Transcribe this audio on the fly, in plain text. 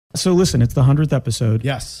So listen, it's the 100th episode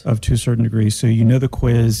of To a Certain Degree. So you know the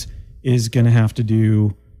quiz is going to have to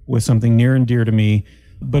do with something near and dear to me,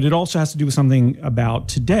 but it also has to do with something about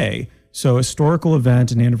today. So historical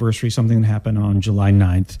event and anniversary, something that happened on July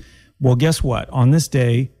 9th. Well, guess what? On this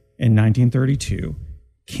day in 1932,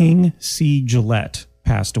 King C. Gillette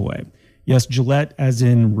passed away. Yes, Gillette as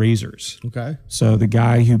in razors. Okay. So the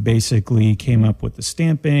guy who basically came up with the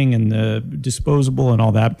stamping and the disposable and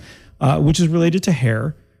all that, which is related to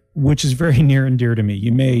hair, which is very near and dear to me.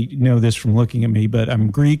 You may know this from looking at me, but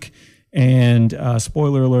I'm Greek. And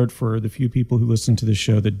spoiler alert for the few people who listen to the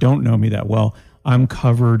show that don't know me that well, I'm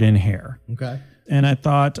covered in hair. Okay. And I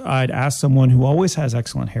thought I'd ask someone who always has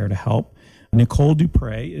excellent hair to help. Nicole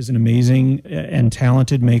Dupre is an amazing and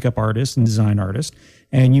talented makeup artist and design artist.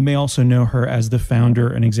 And you may also know her as the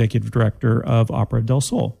founder and executive director of Opera del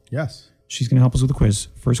Sol. Yes. She's going to help us with a quiz.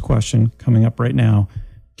 First question coming up right now.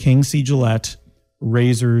 King C. Gillette,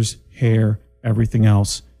 razors, hair, everything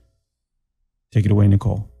else. Take it away,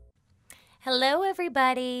 Nicole. Hello,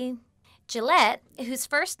 everybody. Gillette, whose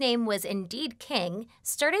first name was indeed King,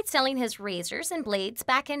 started selling his razors and blades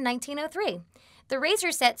back in 1903. The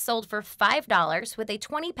razor set sold for $5 with a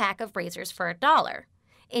 20-pack of razors for $1.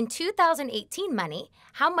 In 2018 money,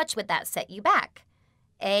 how much would that set you back?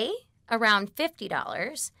 A, around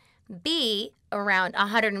 $50. B, around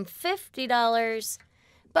 $150.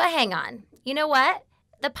 But hang on. You know what?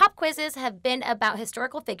 The pop quizzes have been about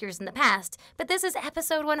historical figures in the past, but this is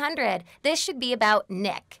episode 100. This should be about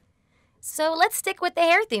Nick. So let's stick with the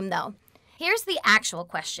hair theme, though. Here's the actual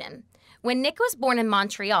question. When Nick was born in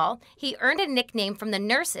Montreal, he earned a nickname from the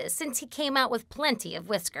nurses since he came out with plenty of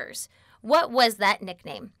whiskers. What was that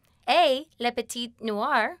nickname? A, Le Petit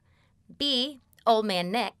Noir. B, Old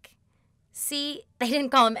Man Nick. C, they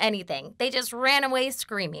didn't call him anything. They just ran away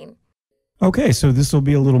screaming. Okay, so this will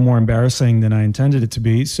be a little more embarrassing than I intended it to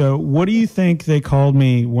be. So what do you think they called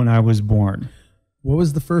me when I was born? What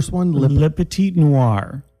was the first one? Le Petit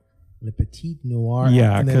Noir. Le Petit Noir.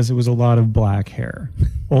 Yeah, because it was a lot of black hair.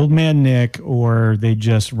 Old Man Nick, or they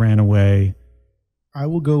just ran away. I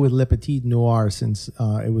will go with Le Petit Noir since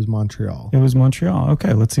it was Montreal. It was Montreal.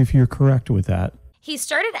 Okay, let's see if you're correct with that. He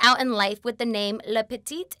started out in life with the name Le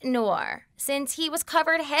Petit Noir since he was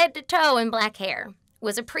covered head to toe in black hair.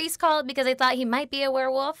 Was a priest called because they thought he might be a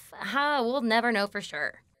werewolf? We'll never know for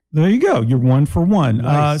sure. There you go. You're 1 for 1.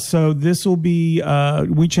 Nice. So this will be,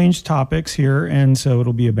 we changed topics here, and so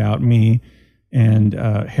it'll be about me and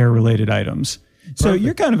hair-related items. Perfect. So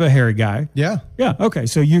you're kind of a hairy guy. Yeah. Yeah, okay.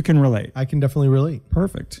 So you can relate. I can definitely relate.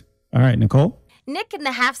 Perfect. All right, Nicole? Nick and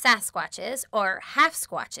the half-Sasquatches, or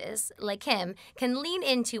half-Squatches, like him, can lean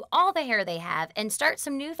into all the hair they have and start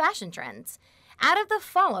some new fashion trends. Out of the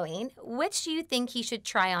following, which do you think he should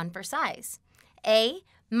try on for size? A,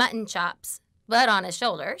 mutton chops, but on his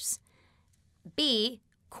shoulders. B,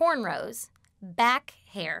 cornrows, back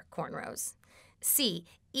hair cornrows. C,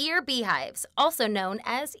 ear beehives, also known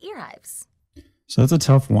as ear hives. So that's a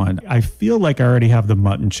tough one. I feel like I already have the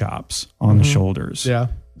mutton chops on the shoulders. Yeah.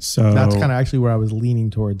 So that's kind of actually where I was leaning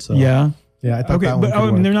towards. So yeah. Yeah, I thought okay, that one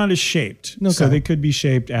but could they're not as shaped, Okay. so they could be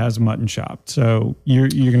shaped as mutton chopped. So you're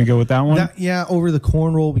going to go with that one? Yeah, over the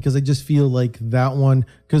cornrow, because I just feel like that one.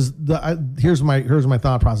 Because here's my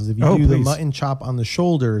thought process. If you do the mutton chop on the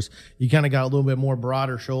shoulders, you kind of got a little bit more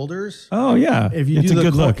broader shoulders. Oh yeah, If you it's do a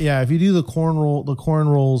good look. Yeah, if you do the corn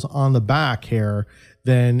rolls on the back hair,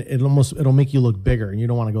 then it'll make you look bigger, and you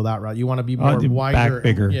don't want to go that route. You want to be more wider, back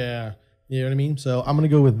bigger. Yeah, you know what I mean. So I'm gonna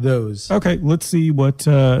go with those. Okay, let's see what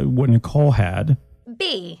Nicole had.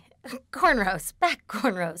 B, cornrows, back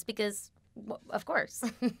cornrows, because, of course.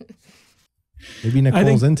 Maybe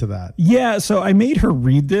Nicole's into that. Yeah, so I made her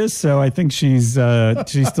read this, so I think she's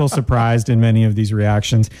still surprised in many of these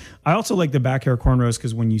reactions. I also like the back hair cornrows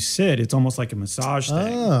because when you sit, it's almost like a massage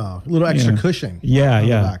thing. Oh, a little extra cushion. Yeah, on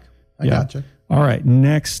yeah. the back. I gotcha. All right,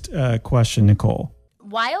 next question, Nicole.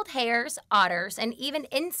 Wild hares, otters, and even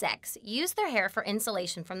insects use their hair for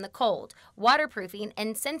insulation from the cold, waterproofing,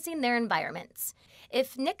 and sensing their environments.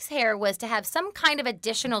 If Nick's hair was to have some kind of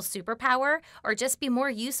additional superpower or just be more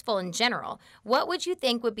useful in general, what would you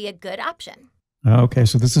think would be a good option? Okay,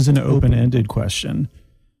 so this is an open-ended question.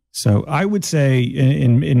 So I would say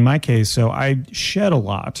in my case, so I shed a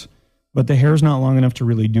lot, but the hair's not long enough to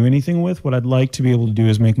really do anything with. What I'd like to be able to do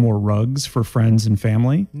is make more rugs for friends and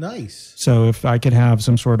family. Nice. So if I could have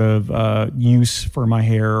some sort of use for my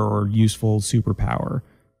hair or useful superpower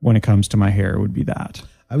when it comes to my hair, it would be that.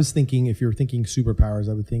 I was thinking, if you're thinking superpowers,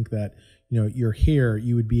 I would think that, your hair,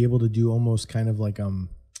 you would be able to do almost kind of like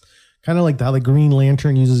Kind of like how the Green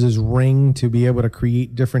Lantern uses his ring to be able to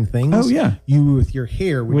create different things. Oh, yeah. You, with your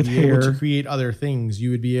hair, would be able to create other things. You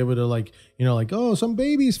would be able to, like, oh, some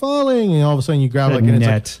baby's falling. And all of a sudden you grab like, and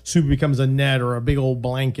net. It's like, super becomes a net or a big old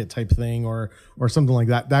blanket type thing or something like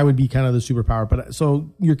that. That would be kind of the superpower. But so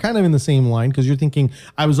you're kind of in the same line because you're thinking,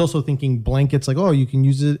 I was also thinking blankets, like, oh, you can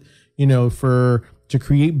use it, to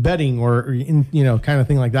create bedding or kind of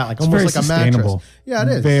thing like that. Like it's almost like a mattress. Yeah, it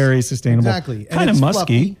is. Very sustainable. Exactly. Kind of musky.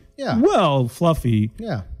 Fluffy. Yeah. Well, fluffy.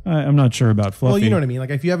 Yeah. I'm not sure about fluffy. Well, you know what I mean?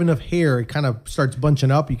 Like if you have enough hair, it kind of starts bunching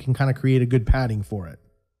up. You can kind of create a good padding for it.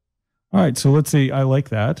 All right. So let's see. I like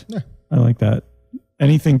that. Yeah. I like that.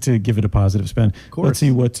 Anything to give it a positive spin. Of course. Let's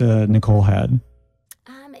see what Nicole had.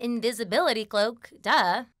 Invisibility cloak.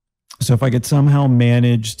 Duh. So if I could somehow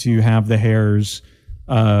manage to have the hairs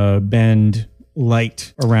bend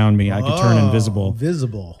light around me, I could turn invisible.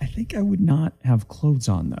 Visible. I think I would not have clothes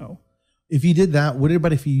on though. If you did that, what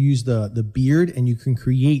about if you use the beard and you can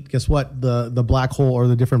create, guess what, the black hole or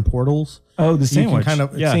the different portals? Oh, the sandwich.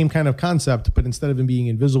 Same kind of concept, but instead of them being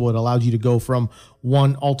invisible, it allows you to go from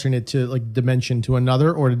one alternate to like dimension to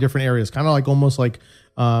another or to different areas. Kind of like almost like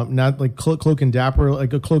not like cloak and dapper,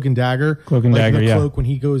 like a cloak and dagger. Cloak and dagger, the cloak, when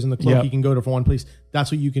he goes in the cloak, he can go to one place. That's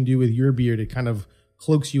what you can do with your beard. It kind of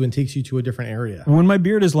cloaks you and takes you to a different area. When my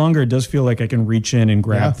beard is longer, it does feel like I can reach in and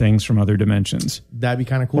grab things from other dimensions. That'd be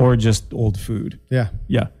kind of cool. Or just old food. Yeah.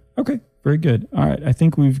 Yeah. Okay. Very good. All right. I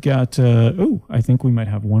think we've got, I think we might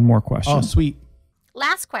have one more question. Oh, sweet.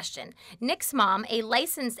 Last question. Nick's mom, a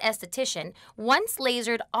licensed esthetician, once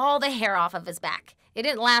lasered all the hair off of his back. It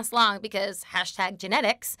didn't last long because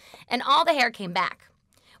 #genetics, and all the hair came back.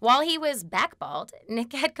 While he was back bald,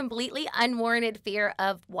 Nick had completely unwarranted fear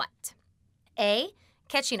of what? A,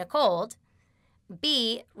 catching a cold.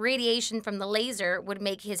 B, radiation from the laser would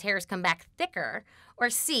make his hairs come back thicker. Or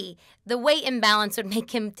C, the weight imbalance would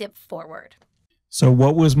make him tip forward. So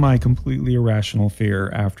what was my completely irrational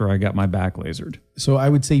fear after I got my back lasered? So I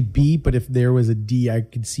would say B, but if there was a D, I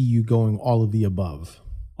could see you going all of the above.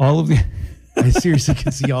 All of the... I seriously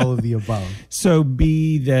could see all of the above. So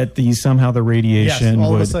B, that somehow the radiation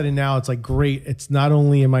all of a sudden now it's like, great. It's not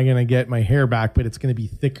only am I going to get my hair back, but it's going to be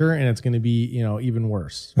thicker and it's going to be, even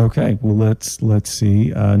worse. Okay. Well, let's see.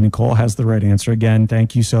 Nicole has the right answer. Again,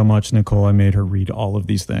 thank you so much, Nicole. I made her read all of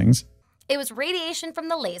these things. It was radiation from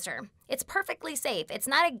the laser. It's perfectly safe. It's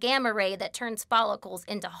not a gamma ray that turns follicles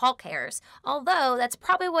into Hulk hairs, although that's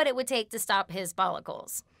probably what it would take to stop his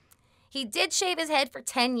follicles. He did shave his head for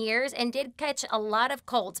 10 years and did catch a lot of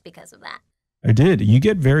colds because of that. I did. You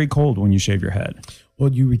get very cold when you shave your head.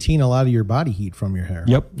 Well, you retain a lot of your body heat from your hair.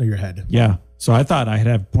 Yep. Or your head. Yeah. So I thought I'd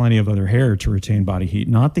have plenty of other hair to retain body heat.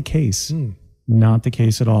 Not the case. Not the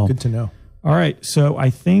case at all. Good to know. All right. So I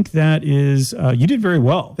think that is, you did very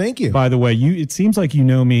well. Thank you. By the way, it seems like you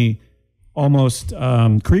know me almost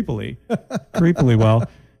creepily well.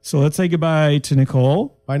 So let's say goodbye to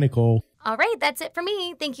Nicole. Bye, Nicole. All right, that's it for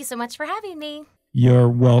me. Thank you so much for having me. You're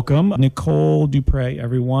welcome. Nicole Dupre,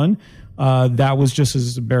 everyone. That was just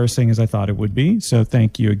as embarrassing as I thought it would be. So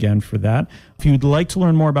thank you again for that. If you'd like to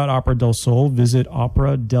learn more about Opera del Sol, visit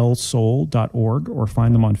operadelsol.org or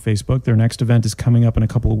find them on Facebook. Their next event is coming up in a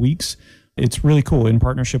couple of weeks. It's really cool. In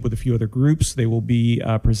partnership with a few other groups, they will be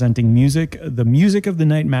presenting the Music of the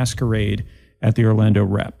Night Masquerade at the Orlando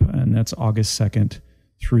Rep. And that's August 2nd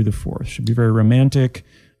through the 4th. Should be very romantic.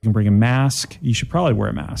 You can bring a mask. You should probably wear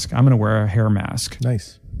a mask. I'm going to wear a hair mask.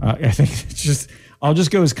 Nice. I think I'll just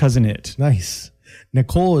go as Cousin It. Nice.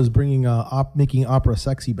 Nicole is bringing making opera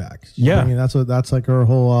sexy back. That's like her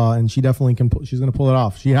whole, and she definitely she's going to pull it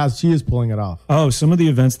off. She is pulling it off. Oh, some of the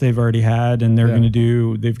events they've already had, and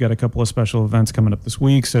they've got a couple of special events coming up this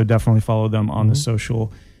week. So definitely follow them on the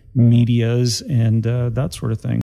social medias and that sort of thing.